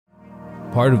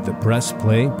part of the Press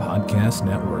Play Podcast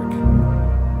Network.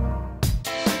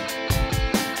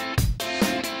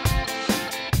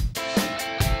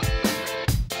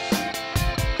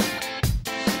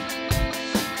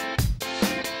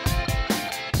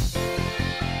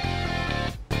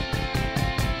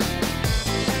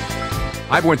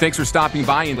 Hi, everyone. Thanks for stopping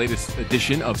by in the latest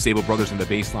edition of Sabol Brothers and the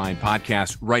Baseline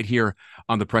podcast right here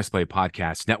on the Press Play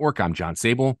Podcast Network. I'm John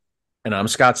Sabol. And I'm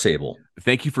Scott Sabol.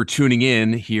 Thank you for tuning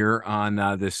in here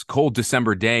on this cold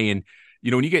December day. And, you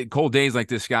know, when you get cold days like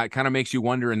this, Scott, it kind of makes you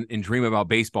wonder and dream about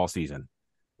baseball season.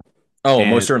 Oh,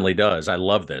 most certainly does. I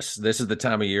love this. This is the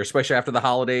time of year, especially after the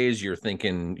holidays. You're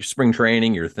thinking spring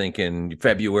training, you're thinking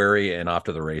February and off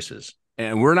to the races.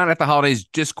 And we're not at the holidays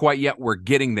just quite yet. We're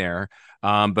getting there.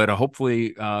 But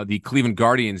hopefully the Cleveland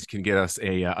Guardians can get us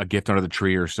a gift under the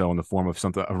tree or so in the form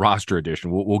of a roster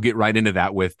edition. We'll get right into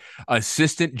that with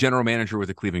assistant general manager with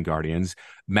the Cleveland Guardians.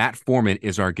 Matt Forman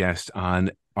is our guest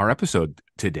on our episode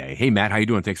today. Hey, Matt, how you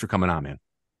doing? Thanks for coming on, man.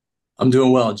 I'm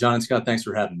doing well. John and Scott, thanks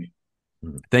for having me.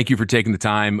 Thank you for taking the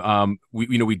time.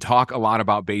 We talk a lot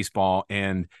about baseball,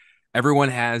 and everyone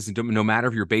has, no matter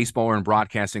if you're baseball or in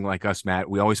broadcasting like us, Matt,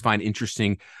 we always find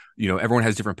interesting, everyone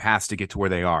has different paths to get to where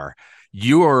they are.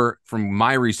 Your, from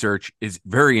my research, is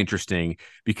very interesting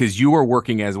because you are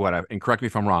working as and correct me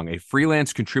if I'm wrong, a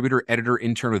freelance contributor, editor,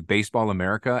 intern with Baseball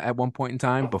America at one point in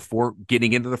time before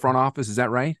getting into the front office. Is that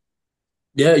right?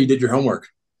 Yeah, you did your homework.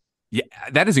 Yeah,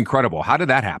 that is incredible. How did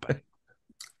that happen?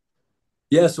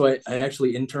 Yeah, so I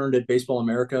actually interned at Baseball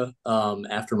America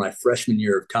after my freshman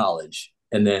year of college,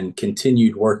 and then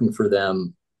continued working for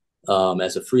them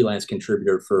as a freelance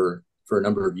contributor for a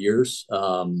number of years.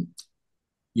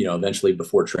 Eventually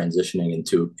before transitioning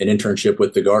into an internship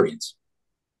with the Guardians.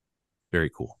 Very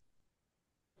cool.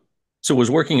 So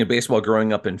was working in baseball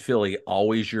growing up in Philly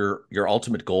always your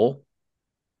ultimate goal?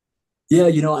 Yeah,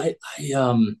 I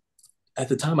at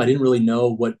the time I didn't really know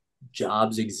what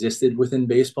jobs existed within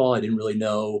baseball. I didn't really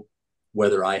know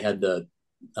whether I had the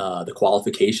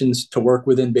qualifications to work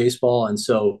within baseball. And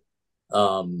so,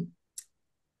 I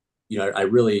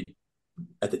really,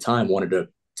 at the time, wanted to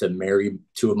marry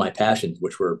two of my passions,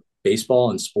 which were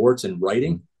baseball and sports and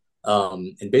writing.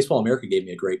 And Baseball America gave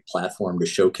me a great platform to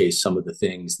showcase some of the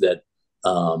things that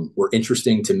were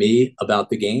interesting to me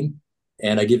about the game.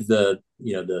 And I give the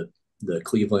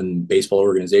Cleveland baseball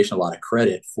organization a lot of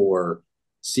credit for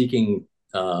seeking,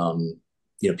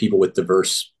 people with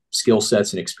diverse skill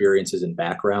sets and experiences and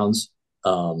backgrounds.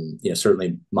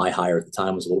 Certainly my hire at the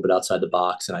time was a little bit outside the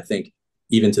box. And I think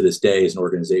even to this day, as an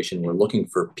organization, we're looking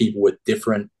for people with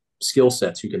different skill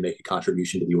sets who can make a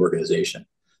contribution to the organization.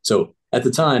 So at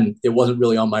the time, it wasn't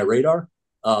really on my radar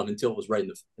until it was right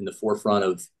in the forefront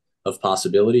of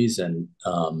possibilities, and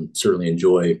certainly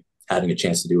enjoy having a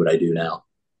chance to do what I do now.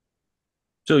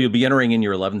 So you'll be entering in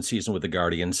your 11th season with the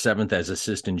Guardians, 7th as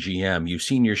assistant GM. You've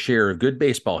seen your share of good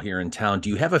baseball here in town. Do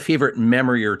you have a favorite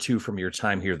memory or two from your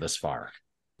time here thus far?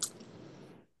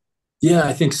 Yeah,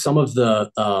 I think some of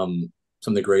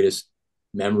the greatest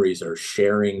memories are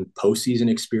sharing postseason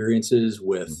experiences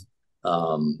with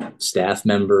staff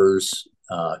members,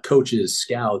 coaches,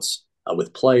 scouts,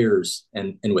 with players,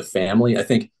 and with family. I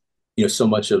think, so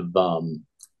much of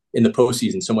in the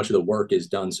postseason, so much of the work is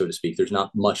done, so to speak. There's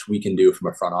not much we can do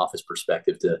from a front office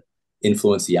perspective to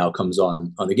influence the outcomes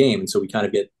on the game. And so we kind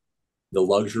of get the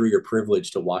luxury or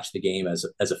privilege to watch the game as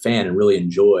a fan and really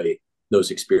enjoy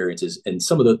those experiences. And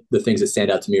some of the things that stand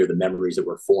out to me are the memories that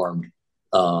were formed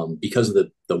because of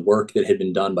the work that had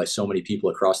been done by so many people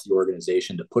across the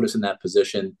organization to put us in that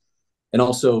position. And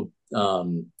also,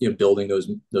 building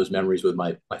those memories with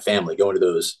my family, going to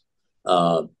those,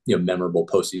 memorable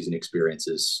postseason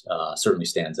experiences certainly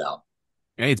stands out.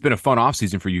 Hey, it's been a fun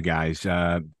offseason for you guys.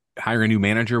 Hiring a new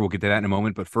manager, we'll get to that in a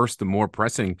moment. But first, the more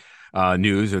pressing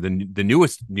news, or the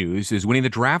newest news, is winning the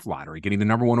draft lottery, getting the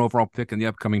number one overall pick in the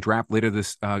upcoming draft later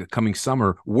this coming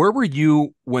summer. Where were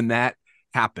you when that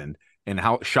happened, and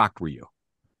how shocked were you?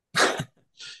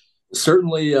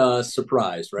 Certainly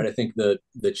surprised, right? I think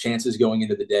the chances going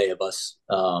into the day of us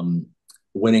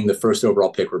winning the first overall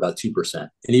pick were about 2%.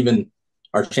 And even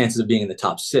our chances of being in the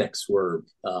top 6 were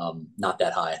not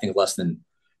that high. I think less than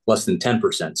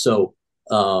 10%. So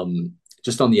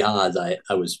just on the odds, I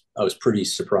was pretty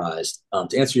surprised.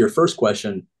 To answer your first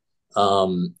question, we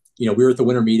were at the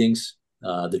winter meetings.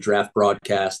 The draft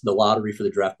broadcast, the lottery for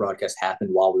the draft broadcast happened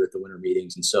while we were at the winter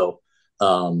meetings. And so,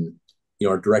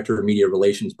 our director of media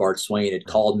relations, Bart Swain, had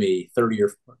called me 30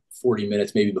 or 40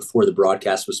 minutes maybe before the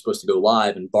broadcast was supposed to go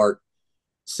live. And Bart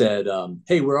said,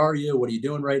 hey, where are you? What are you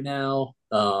doing right now?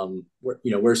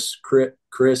 Where's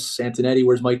Chris Antonetti?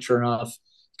 Where's Mike Chernoff?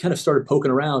 kind of started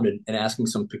poking around and asking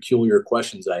some peculiar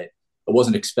questions I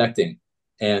wasn't expecting.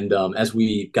 And as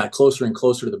we got closer and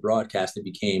closer to the broadcast, it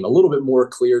became a little bit more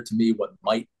clear to me what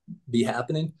might be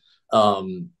happening.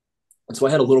 And so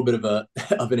I had a little bit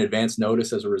of an advance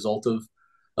notice as a result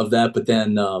of that. But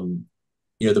then,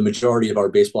 the majority of our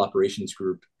baseball operations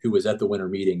group who was at the winter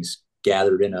meetings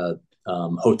gathered in a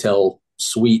hotel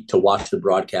suite to watch the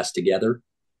broadcast together,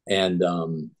 and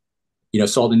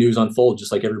saw the news unfold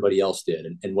just like everybody else did.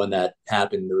 And when that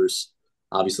happened, there was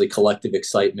obviously collective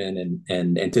excitement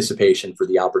and anticipation for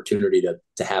the opportunity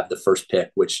to have the first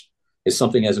pick, which is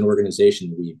something as an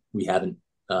organization we haven't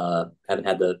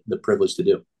had the privilege to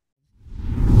do.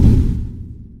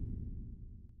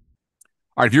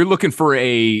 All right, if you're looking for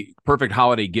a perfect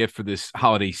holiday gift for this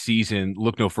holiday season,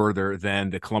 look no further than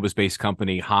the Columbus-based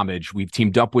company Homage. We've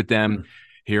teamed up with them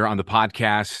here on the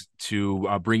podcast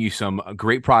to bring you some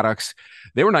great products.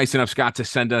 They were nice enough, Scott, to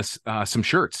send us some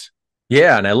shirts.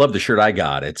 Yeah, and I love the shirt I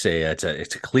got. It's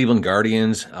a Cleveland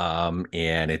Guardians,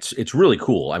 and it's really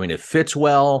cool. I mean, it fits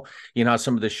well. You know,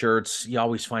 some of the shirts, you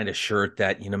always find a shirt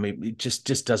that, maybe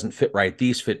just doesn't fit right.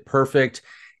 These fit perfect.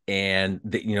 And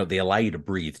they allow you to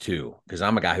breathe too, because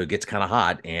I'm a guy who gets kind of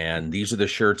hot, and these are the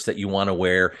shirts that you want to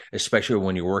wear, especially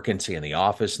when you're working, say, in the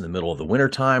office in the middle of the winter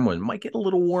time when it might get a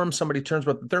little warm. Somebody turns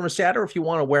up the thermostat, or if you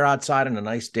want to wear outside on a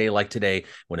nice day like today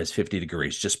when it's 50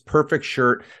 degrees, just perfect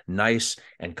shirt, nice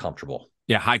and comfortable.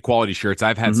 Yeah, high quality shirts.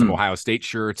 I've had some Ohio State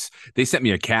shirts. They sent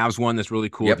me a Cavs one that's really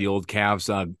cool. Yep. The old Cavs,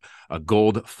 a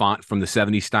gold font from the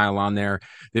 70s style on there.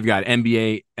 They've got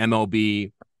NBA,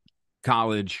 MLB,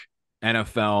 college,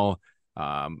 NFL,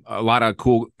 a lot of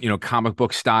cool, comic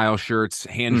book style shirts,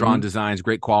 hand-drawn designs,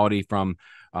 great quality from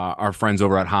our friends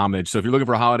over at Homage. So if you're looking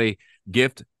for a holiday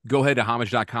gift, go ahead to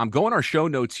homage.com. Go in our show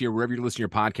notes here, wherever you're listening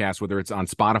to your podcast, whether it's on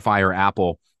Spotify or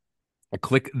Apple.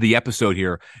 Click the episode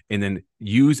here and then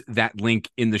use that link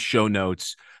in the show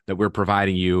notes that we're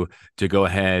providing you to go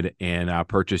ahead and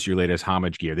purchase your latest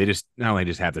Homage gear. They just not only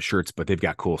just have the shirts, but they've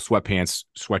got cool sweatpants,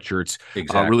 sweatshirts,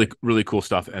 really, really cool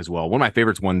stuff as well. One of my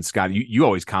favorites ones, Scott, you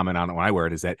always comment on it when I wear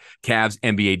it, is that Cavs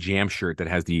NBA Jam shirt that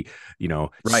has the,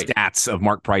 stats of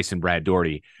Mark Price and Brad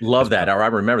Daugherty. Love that. I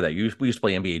remember that. We used to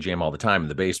play NBA Jam all the time in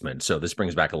the basement. So this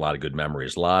brings back a lot of good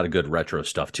memories, a lot of good retro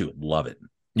stuff too. Love it.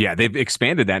 Yeah, they've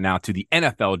expanded that now to the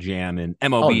NFL Jam and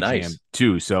MLB Jam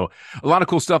too. So a lot of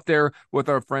cool stuff there with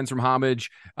our friends from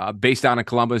Homage, based out in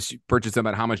Columbus. Purchase them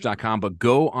at homage.com, but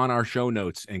go on our show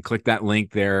notes and click that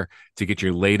link there to get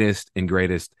your latest and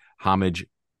greatest Homage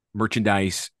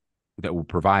merchandise that will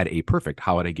provide a perfect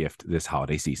holiday gift this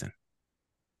holiday season.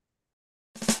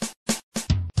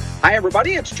 Hi,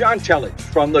 everybody. It's John Tellage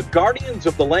from the Guardians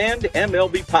of the Land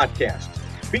MLB podcast.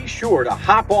 Be sure to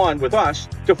hop on with us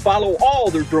to follow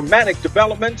all the dramatic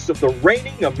developments of the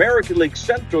reigning American League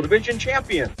Central Division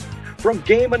champions. From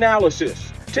game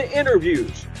analysis to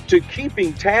interviews to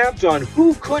keeping tabs on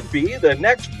who could be the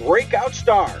next breakout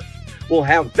star. We'll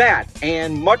have that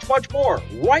and much, much more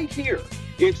right here.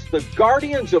 It's the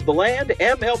Guardians of the Land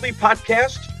MLB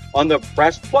podcast on the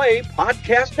Press Play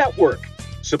Podcast Network.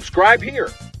 Subscribe here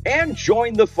and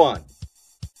join the fun.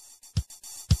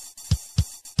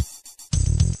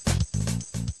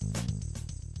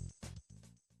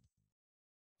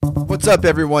 What's up,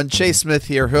 everyone? Chase Smith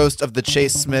here, host of the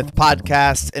Chase Smith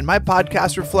podcast, and my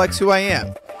podcast reflects who I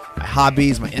am. My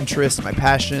hobbies, my interests, my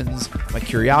passions, my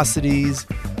curiosities,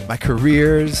 my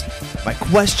careers, my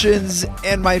questions,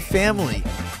 and my family.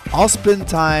 I'll spend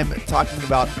time talking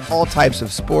about all types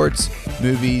of sports,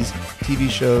 movies, TV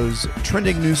shows,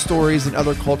 trending news stories, and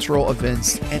other cultural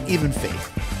events, and even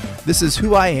faith. This is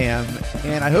who I am,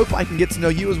 and I hope I can get to know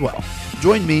you as well.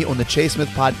 Join me on the Chase Smith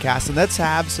podcast, and let's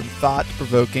have some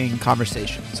thought-provoking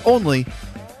conversations, only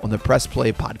on the Press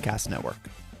Play Podcast Network.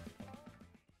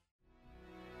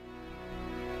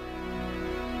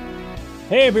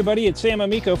 Hey everybody, it's Sam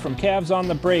Amico from Cavs on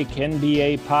the Break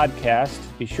NBA podcast.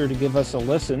 Be sure to give us a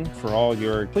listen for all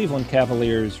your Cleveland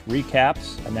Cavaliers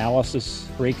recaps, analysis,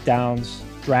 breakdowns,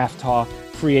 draft talk,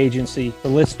 free agency. The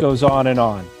list goes on and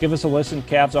on. Give us a listen,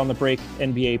 Cavs on the Break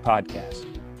NBA podcast.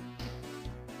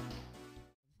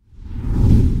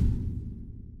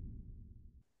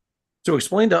 So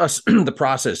explain to us the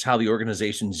process, how the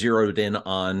organization zeroed in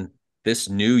on this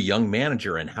new young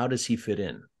manager and how does he fit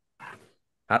in?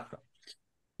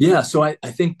 Yeah, so I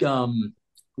think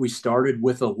we started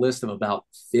with a list of about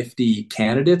 50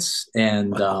 candidates,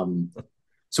 and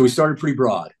so we started pretty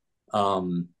broad.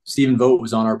 Stephen Vogt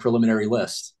was on our preliminary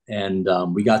list, and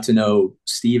we got to know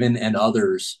Stephen and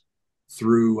others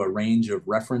through a range of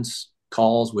reference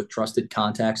calls with trusted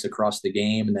contacts across the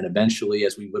game. And then eventually,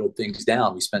 as we whittled things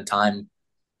down, we spent time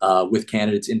with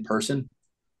candidates in person.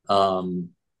 And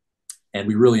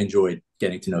we really enjoyed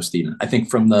getting to know Stephen. I think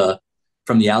from the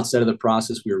outset of the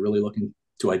process, we were really looking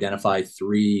to identify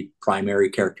three primary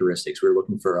characteristics. We were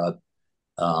looking for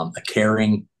a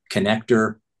caring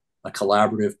connector, a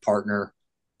collaborative partner,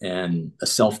 and a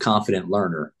self-confident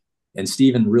learner. And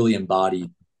Stephen really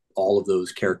embodied all of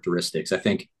those characteristics. I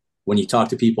think when you talk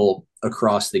to people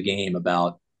across the game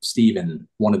about Stephen,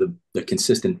 one of the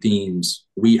consistent themes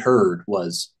we heard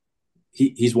was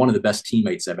he's one of the best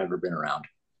teammates I've ever been around.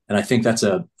 And I think that's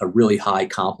a really high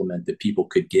compliment that people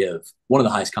could give, one of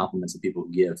the highest compliments that people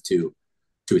could give to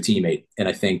a teammate. And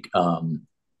I think,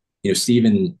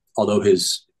 Stephen, although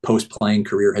his post-playing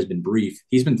career has been brief,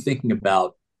 he's been thinking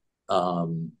about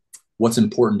what's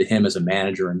important to him as a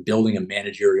manager and building a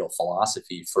managerial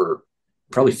philosophy for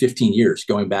probably 15 years,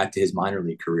 going back to his minor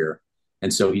league career.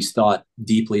 And so he's thought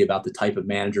deeply about the type of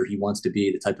manager he wants to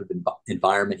be, the type of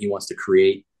environment he wants to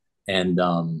create. And,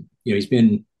 he's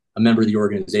been a member of the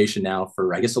organization now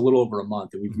for, I guess, a little over a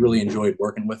month, and we've really enjoyed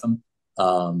working with him.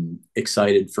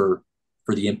 Excited for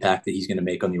the impact that he's going to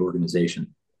make on the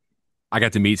organization. I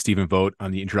got to meet Stephen Vogt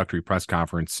on the introductory press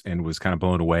conference and was kind of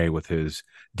blown away with his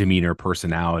demeanor,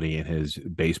 personality, and his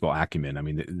baseball acumen. I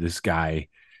mean, this guy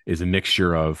is a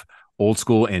mixture of old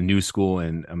school and new school,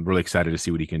 and I'm really excited to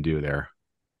see what he can do there.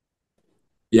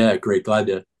 Yeah, great. Glad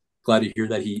to hear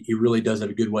that he really does have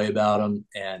a good way about him,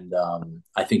 and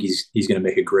I think he's going to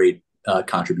make a great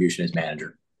contribution as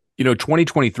manager.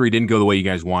 2023 didn't go the way you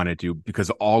guys wanted to because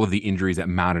of all of the injuries that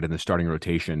mounted in the starting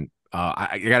rotation.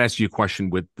 I got to ask you a question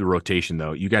with the rotation,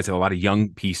 though. You guys have a lot of young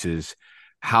pieces.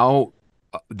 How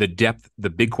the depth,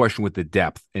 the big question with the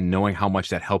depth, and knowing how much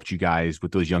that helped you guys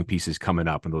with those young pieces coming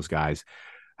up and those guys,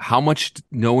 how much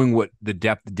knowing what the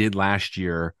depth did last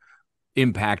year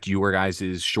impact your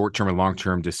guys' short-term and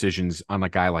long-term decisions on a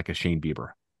guy like a Shane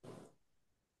Bieber?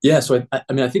 Yeah, so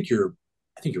I mean, I think you're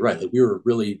right. Like, we were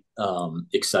really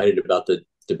excited about the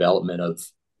development of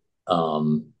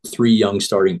three young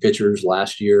starting pitchers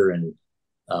last year, and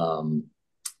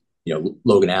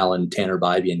Logan Allen, Tanner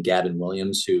Bybee, and Gavin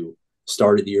Williams, who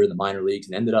started the year in the minor leagues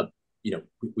and ended up,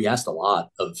 we asked a lot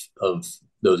of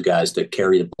those guys to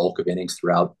carry the bulk of innings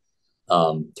throughout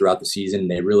the season.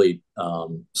 They really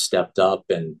stepped up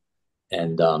and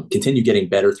continued getting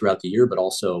better throughout the year, but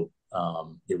also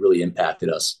it really impacted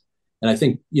us. And I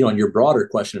think, on your broader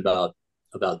question about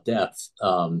depth,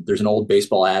 there's an old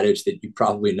baseball adage that you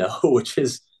probably know, which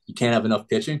is you can't have enough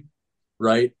pitching,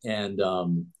 right? And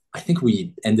I think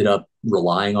we ended up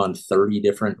relying on 30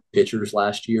 different pitchers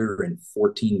last year and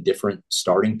 14 different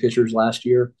starting pitchers last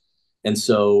year. And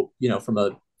so, from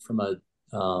a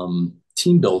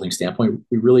team building standpoint,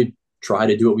 we really try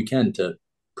to do what we can to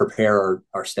prepare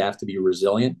our staff to be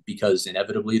resilient, because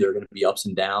inevitably there are going to be ups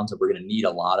and downs, and we're going to need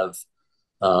a lot of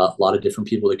different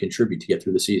people to contribute to get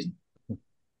through the season.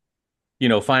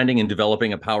 Finding and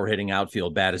developing a power hitting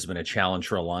outfield bat has been a challenge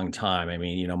for a long time. I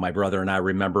mean, my brother and I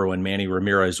remember when Manny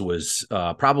Ramirez was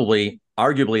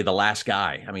arguably the last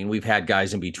guy. I mean, we've had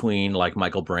guys in between like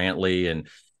Michael Brantley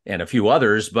and a few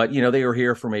others, but they were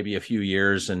here for maybe a few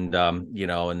years, and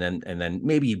and then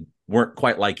maybe weren't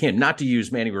quite like him. Not to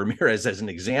use Manny Ramirez as an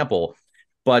example,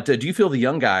 but do you feel the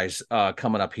young guys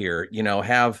coming up here,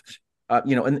 have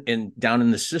and down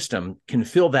in the system can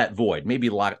fill that void, maybe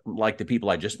like the people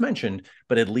I just mentioned,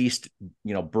 but at least,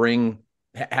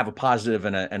 have a positive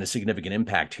and a significant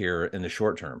impact here in the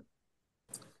short term?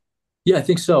 Yeah, I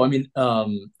think so. I mean,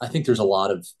 I think there's a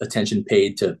lot of attention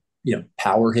paid to,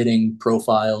 power hitting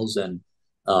profiles. And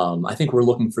I think we're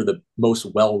looking for the most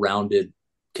well-rounded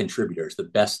contributors, the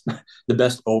best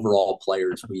overall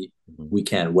players we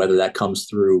can, whether that comes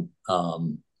through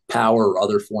power or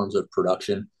other forms of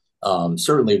production.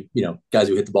 Certainly, guys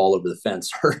who hit the ball over the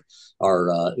fence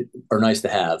are nice to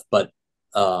have. But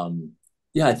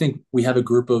I think we have a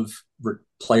group of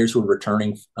players who are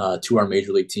returning to our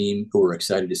major league team who are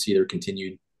excited to see their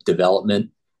continued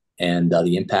development and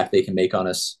the impact they can make on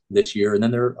us this year. And then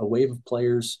there are a wave of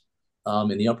players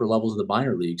in the upper levels of the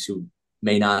minor leagues who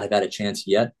may not have had a chance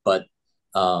yet, but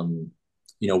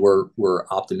we're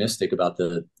optimistic about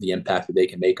the impact that they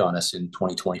can make on us in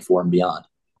 2024 and beyond.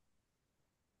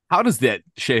 How does that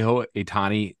Shohei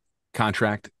Ohtani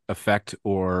contract affect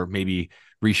or maybe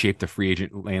reshape the free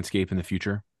agent landscape in the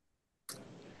future?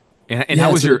 And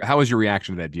how was your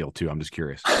reaction to that deal too? I'm just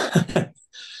curious.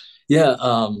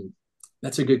 Yeah,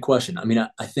 that's a good question. I mean,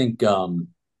 I think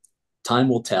time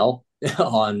will tell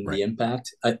on the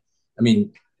impact. I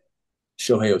mean,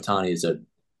 Shohei Ohtani is a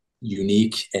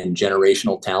unique and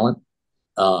generational talent,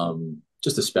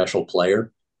 just a special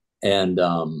player. And,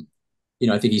 I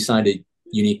think he signed a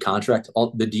unique contract.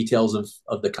 All the details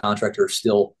of the contract are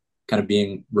still kind of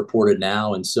being reported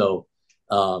now. And so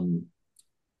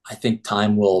I think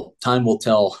time will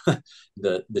tell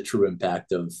the true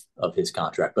impact of his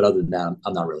contract. But other than that,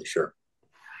 I'm not really sure.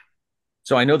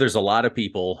 So I know there's a lot of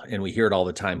people, and we hear it all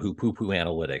the time, who poo-poo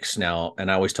analytics now. And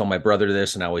I always tell my brother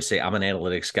this, and I always say, I'm an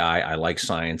analytics guy. I like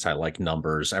science. I like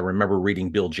numbers. I remember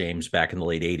reading Bill James back in the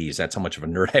late 80s. That's how much of a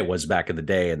nerd I was back in the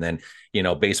day. And then,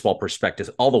 baseball perspectives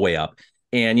all the way up.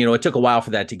 And, it took a while for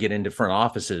that to get into front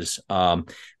offices.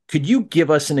 Could you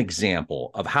give us an example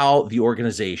of how the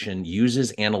organization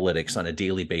uses analytics on a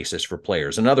daily basis for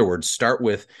players? In other words, start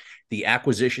with the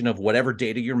acquisition of whatever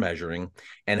data you're measuring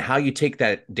and how you take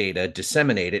that data,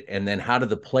 disseminate it, and then how do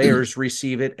the players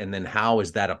receive it? And then how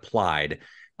is that applied,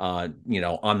 on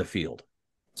the field?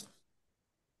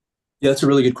 Yeah, that's a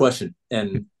really good question.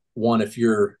 And one, if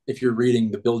you're reading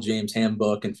the Bill James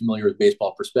handbook and familiar with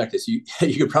baseball prospectus, you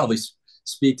could probably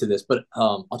speak to this, but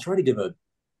I'll try to give a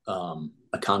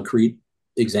concrete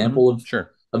example of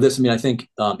this. I mean, I think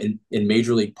in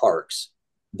Major League Parks,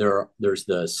 there's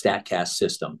the StatCast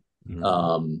system,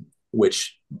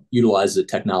 which utilizes a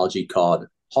technology called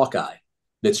Hawkeye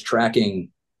that's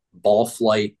tracking ball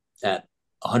flight at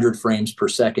 100 frames per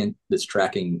second, that's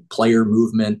tracking player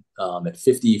movement at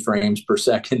 50 frames per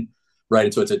second, right?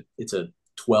 And so it's a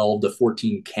 12 to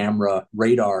 14 camera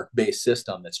radar based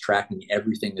system that's tracking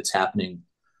everything that's happening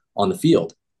on the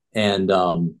field. And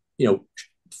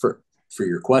for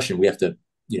your question, we have to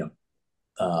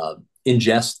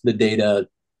ingest the data,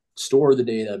 store the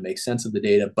data, make sense of the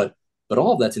data, but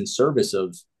all of that's in service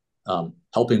of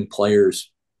helping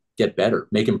players get better,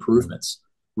 make improvements,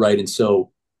 right? And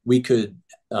so we could,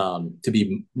 to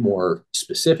be more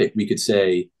specific, we could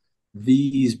say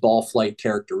these ball flight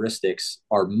characteristics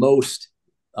are most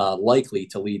likely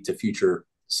to lead to future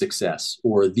success,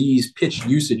 or these pitch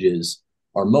usages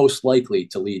are most likely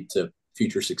to lead to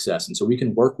future success. And so we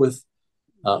can work with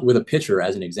a pitcher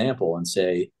as an example and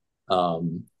say,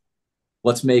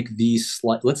 let's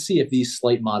see if these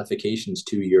slight modifications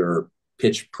to your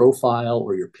pitch profile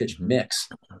or your pitch mix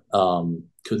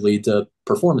could lead to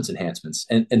performance enhancements.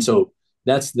 And so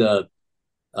that's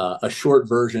a short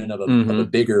version of a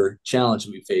bigger challenge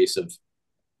that we face of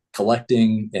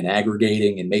collecting and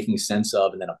aggregating and making sense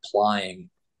of, and then applying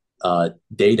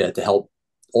data to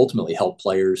ultimately help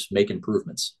players make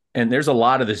improvements. And there's a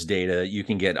lot of this data you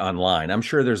can get online. I'm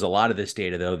sure there's a lot of this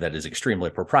data, though, that is extremely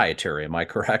proprietary. Am I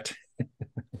correct?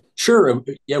 Sure.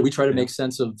 Yeah, we try to make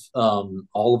sense of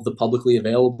all of the publicly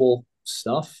available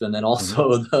stuff, and then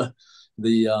also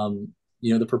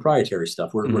the proprietary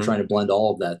stuff. We're trying to blend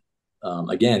all of that,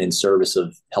 again, in service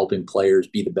of helping players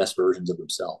be the best versions of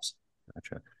themselves.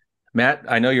 Gotcha. Matt,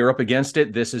 I know you're up against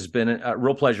it. This has been a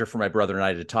real pleasure for my brother and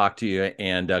I to talk to you,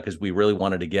 and because we really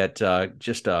wanted to get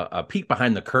just a peek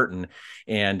behind the curtain,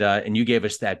 and you gave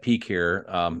us that peek here,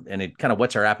 and it kind of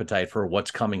whets our appetite for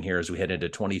what's coming here as we head into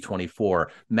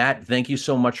 2024. Matt, thank you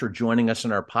so much for joining us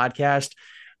on our podcast.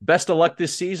 Best of luck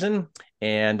this season,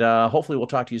 and hopefully we'll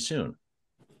talk to you soon.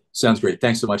 Sounds great.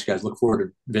 Thanks so much, guys. Look forward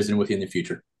to visiting with you in the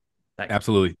future. Thanks.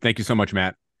 Absolutely. Thank you so much,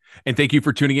 Matt. And thank you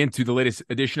for tuning in to the latest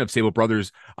edition of Sabol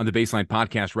Brothers on the Baseline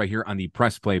Podcast right here on the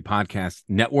Press Play Podcast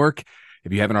Network.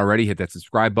 If you haven't already, hit that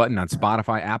subscribe button on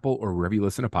Spotify, Apple, or wherever you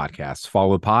listen to podcasts.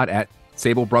 Follow the pod at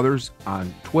Sabol Brothers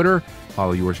on Twitter.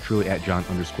 Follow yours truly at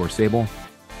John_Sabol.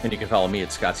 And you can follow me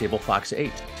at Scott Sabol Fox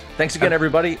 8. Thanks again,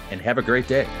 everybody, and have a great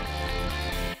day.